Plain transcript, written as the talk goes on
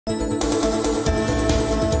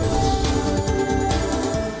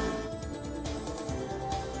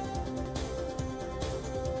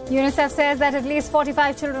UNICEF says that at least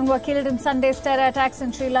 45 children were killed in Sunday's terror attacks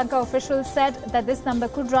in Sri Lanka. Officials said that this number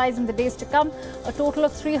could rise in the days to come. A total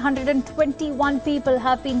of 321 people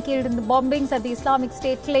have been killed in the bombings that the Islamic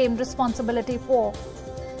State claimed responsibility for.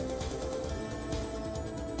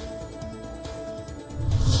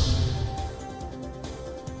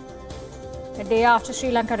 A day after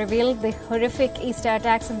Sri Lanka revealed the horrific Easter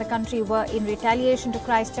attacks in the country were in retaliation to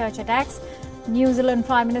Christchurch attacks, New Zealand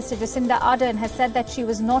Prime Minister Jacinda Ardern has said that she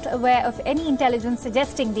was not aware of any intelligence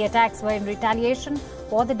suggesting the attacks were in retaliation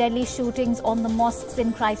for the deadly shootings on the mosques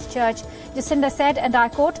in Christchurch. Jacinda said, and I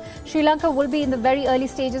quote, "Sri Lanka will be in the very early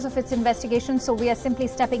stages of its investigation, so we are simply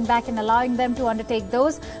stepping back and allowing them to undertake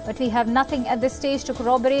those, but we have nothing at this stage to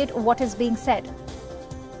corroborate what is being said."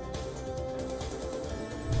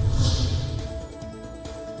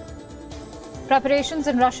 Preparations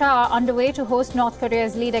in Russia are underway to host North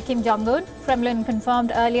Korea's leader Kim Jong-un. Kremlin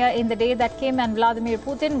confirmed earlier in the day that Kim and Vladimir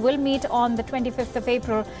Putin will meet on the 25th of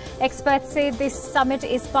April. Experts say this summit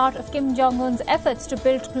is part of Kim Jong-un's efforts to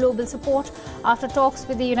build global support after talks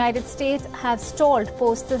with the United States have stalled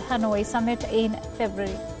post the Hanoi summit in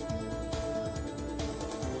February.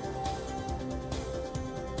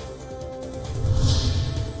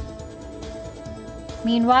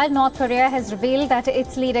 Meanwhile, North Korea has revealed that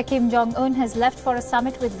its leader Kim Jong-un has left for a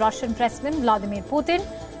summit with Russian President Vladimir Putin.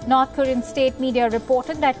 North Korean state media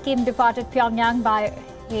reported that Kim departed Pyongyang by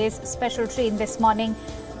his special train this morning.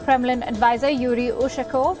 Kremlin advisor Yuri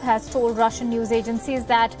Ushakov has told Russian news agencies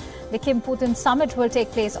that the Kim-Putin summit will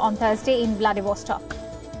take place on Thursday in Vladivostok.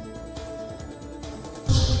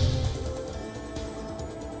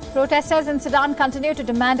 Protesters in Sudan continue to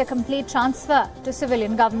demand a complete transfer to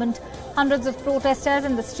civilian government. Hundreds of protesters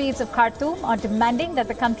in the streets of Khartoum are demanding that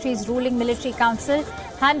the country's ruling military council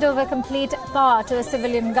hand over complete power to a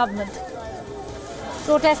civilian government.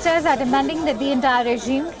 Protesters are demanding that the entire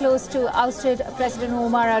regime close to ousted President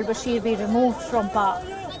Omar al-Bashir be removed from power.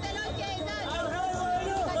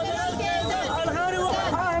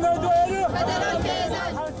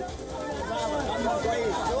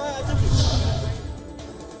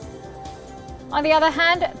 On the other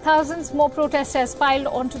hand, thousands more protesters piled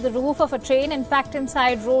onto the roof of a train and packed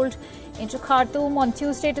inside rolled into Khartoum on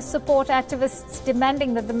Tuesday to support activists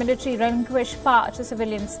demanding that the military relinquish power to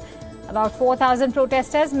civilians. About 4,000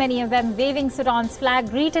 protesters, many of them waving Sudan's flag,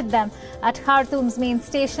 greeted them at Khartoum's main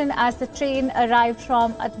station as the train arrived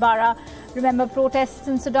from Atbara. Remember, protests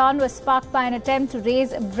in Sudan were sparked by an attempt to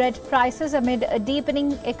raise bread prices amid a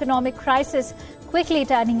deepening economic crisis, quickly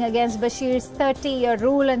turning against Bashir's 30-year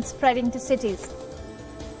rule and spreading to cities.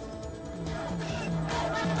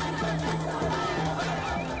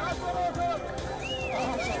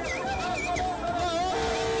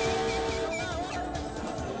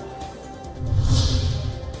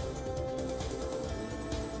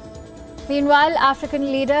 Meanwhile, African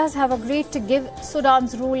leaders have agreed to give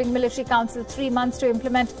Sudan's ruling military council 3 months to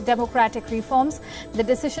implement democratic reforms. The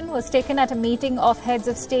decision was taken at a meeting of heads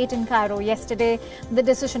of state in Cairo yesterday. The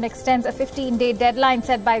decision extends a 15-day deadline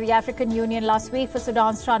set by the African Union last week for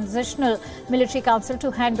Sudan's transitional military council to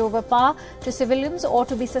hand over power to civilians or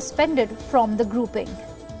to be suspended from the grouping.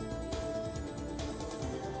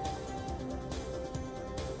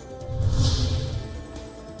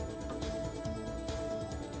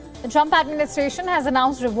 The Trump administration has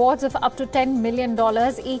announced rewards of up to $10 million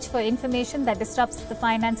each for information that disrupts the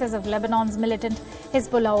finances of Lebanon's militant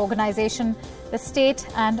Hezbollah organization. The State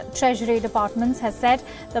and Treasury departments has said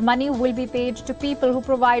the money will be paid to people who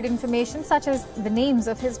provide information such as the names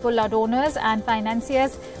of Hezbollah donors and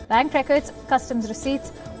financiers, bank records, customs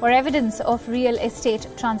receipts, or evidence of real estate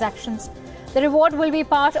transactions. The reward will be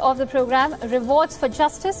part of the program Rewards for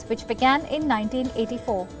Justice, which began in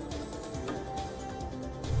 1984.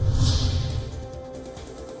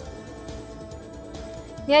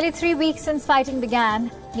 Nearly 3 weeks since fighting began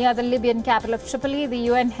near the Libyan capital of Tripoli, the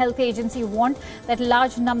UN Health Agency warned that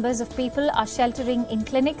large numbers of people are sheltering in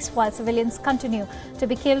clinics while civilians continue to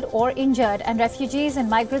be killed or injured and refugees and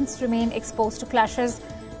migrants remain exposed to clashes.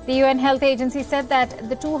 The UN Health Agency said that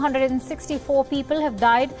the 264 people have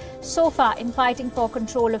died so far in fighting for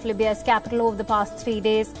control of Libya's capital over the past 3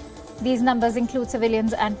 days. These numbers include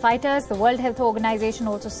civilians and fighters. The World Health Organization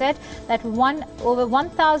also said that over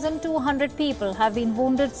 1,200 people have been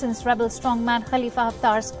wounded since rebel strongman Khalifa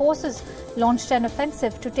Haftar's forces launched an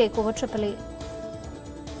offensive to take over Tripoli.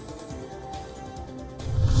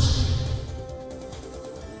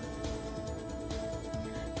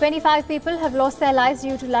 "25 people have lost their lives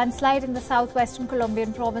due to landslide in the southwestern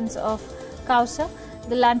Colombian province of Cauca.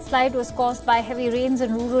 The landslide was caused by heavy rains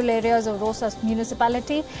in rural areas of Rosas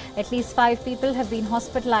municipality. At least 5 people have been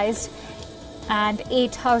hospitalized and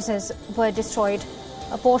 8 houses were destroyed.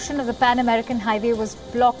 A portion of the Pan American Highway was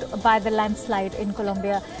blocked by the landslide in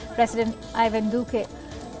Colombia. President Ivan Duque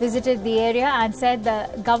visited the area and said the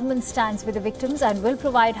government stands with the victims and will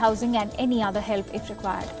provide housing and any other help if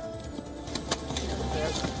required.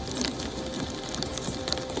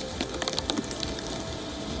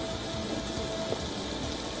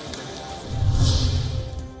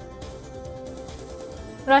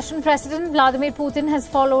 Russian President Vladimir Putin has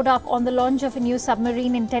followed up on the launch of a new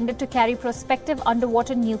submarine intended to carry prospective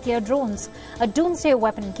underwater nuclear drones, a doomsday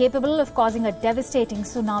weapon capable of causing a devastating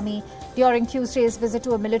tsunami. During Tuesday's visit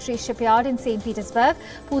to a military shipyard in St. Petersburg,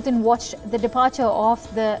 Putin watched the departure of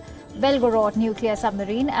the Belgorod nuclear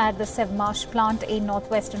submarine at the Sevmash plant in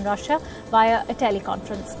northwestern Russia via a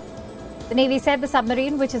teleconference. The Navy said the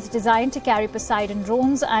submarine, which is designed to carry Poseidon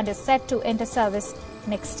drones and is set to enter service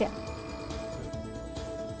next year.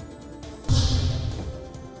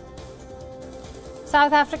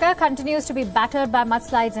 South Africa continues to be battered by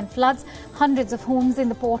mudslides and floods. Hundreds of homes in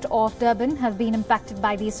the port of Durban have been impacted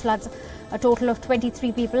by these floods. A total of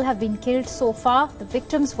 23 people have been killed so far. The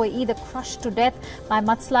victims were either crushed to death by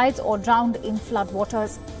mudslides or drowned in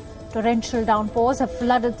floodwaters. Torrential downpours have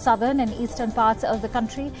flooded southern and eastern parts of the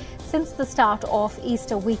country since the start of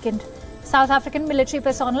Easter weekend. South African military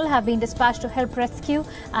personnel have been dispatched to help rescue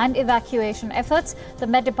and evacuation efforts. The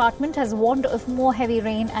Met Department has warned of more heavy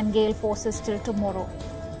rain and gale forces till tomorrow.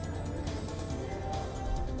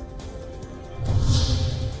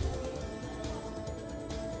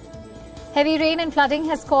 Heavy rain and flooding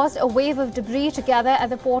has caused a wave of debris to gather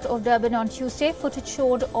at the port of Durban on Tuesday. Footage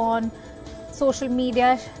showed on social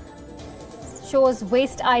media shows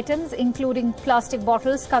waste items, including plastic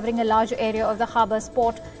bottles, covering a large area of the harbour's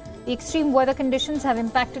port. The extreme weather conditions have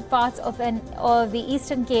impacted parts of the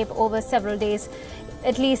Eastern Cape over several days.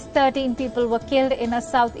 At least 13 people were killed in a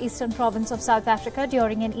southeastern province of South Africa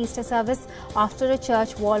during an Easter service after a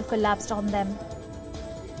church wall collapsed on them.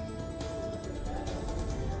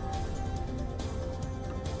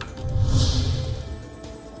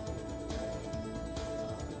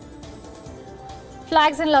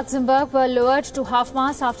 Flags in Luxembourg were lowered to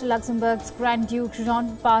half-mast after Luxembourg's Grand Duke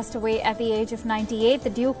Jean passed away at the age of 98. The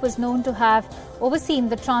Duke was known to have overseen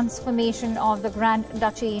the transformation of the Grand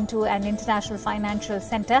Duchy into an international financial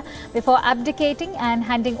centre before abdicating and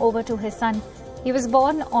handing over to his son. He was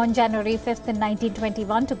born on January 5th in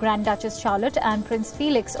 1921 to Grand Duchess Charlotte and Prince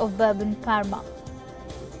Felix of Bourbon-Parma.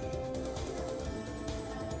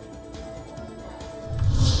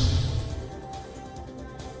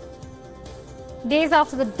 Days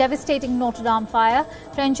after the devastating Notre Dame fire,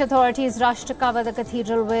 French authorities rushed to cover the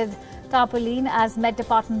cathedral with tarpaulin as Met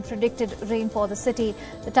Department predicted rain for the city.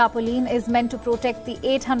 The tarpaulin is meant to protect the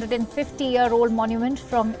 850-year-old monument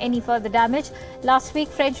from any further damage. Last week,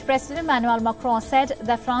 French President Emmanuel Macron said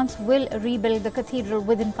that France will rebuild the cathedral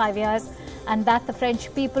within 5 years and that the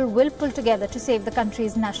French people will pull together to save the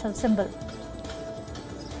country's national symbol.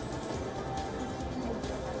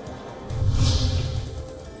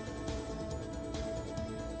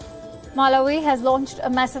 Malawi has launched a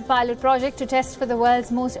massive pilot project to test for the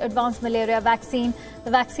world's most advanced malaria vaccine.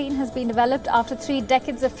 The vaccine has been developed after 3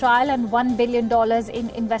 decades of trial and $1 billion in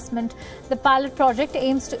investment. The pilot project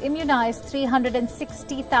aims to immunize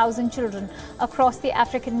 360,000 children across the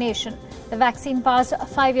African nation. The vaccine passed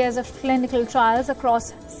 5 years of clinical trials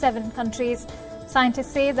across 7 countries.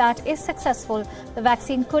 Scientists say that if successful, the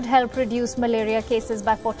vaccine could help reduce malaria cases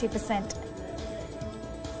by 40%.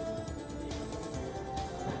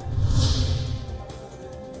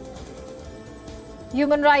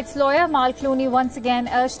 Human rights lawyer Mal Clooney once again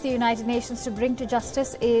urged the United Nations to bring to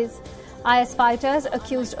justice IS fighters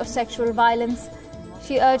accused of sexual violence.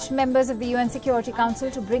 She urged members of the UN Security Council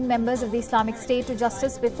to bring members of the Islamic State to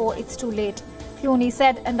justice before it's too late. Clooney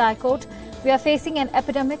said, and I quote, "We are facing an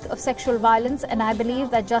epidemic of sexual violence and I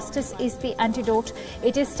believe that justice is the antidote.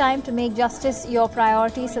 It is time to make justice your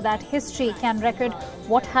priority so that history can record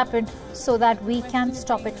what happened so that we can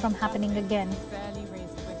stop it from happening again."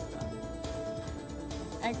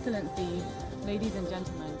 Excellencies, ladies and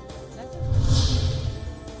gentlemen.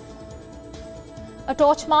 A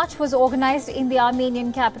torch march was organized in the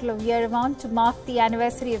Armenian capital of Yerevan to mark the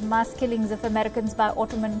anniversary of mass killings of Americans by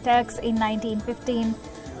Ottoman Turks in 1915.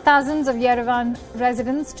 Thousands of Yerevan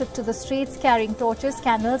residents took to the streets carrying torches,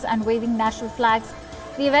 candles and waving national flags.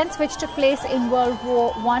 The events, which took place in World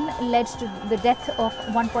War I, led to the death of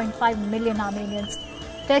 1.5 million Armenians.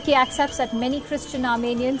 Turkey accepts that many Christian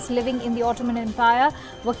Armenians living in the Ottoman Empire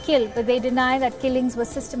were killed, but they deny that killings were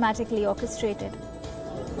systematically orchestrated.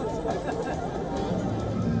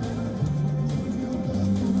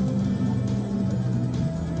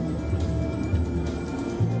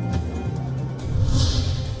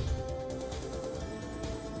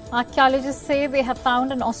 Archaeologists say they have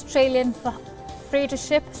found an Australian freighter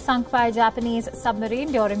ship sunk by a Japanese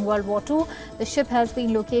submarine during World War II. The ship has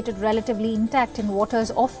been located relatively intact in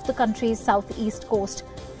waters off the country's southeast coast.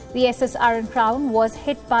 The SS Iron Crown was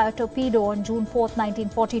hit by a torpedo on June 4,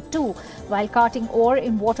 1942, while carting ore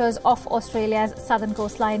in waters off Australia's southern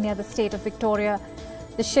coastline near the state of Victoria.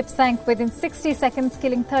 The ship sank within 60 seconds,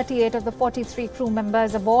 killing 38 of the 43 crew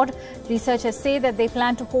members aboard. Researchers say that they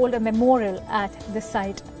plan to hold a memorial at the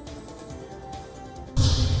site.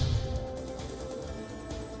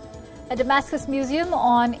 A Damascus museum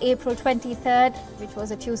on April 23rd, which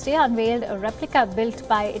was a Tuesday, unveiled a replica built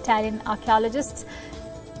by Italian archaeologists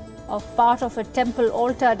of part of a temple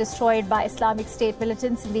altar destroyed by Islamic State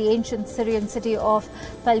militants in the ancient Syrian city of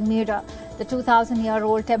Palmyra. The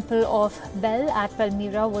 2,000-year-old temple of Bel at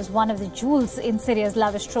Palmyra was one of the jewels in Syria's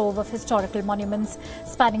lavish trove of historical monuments,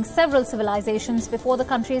 spanning several civilizations before the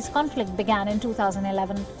country's conflict began in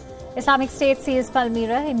 2011. Islamic State seized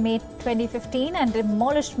Palmyra in May 2015 and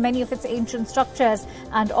demolished many of its ancient structures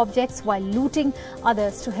and objects while looting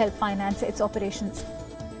others to help finance its operations.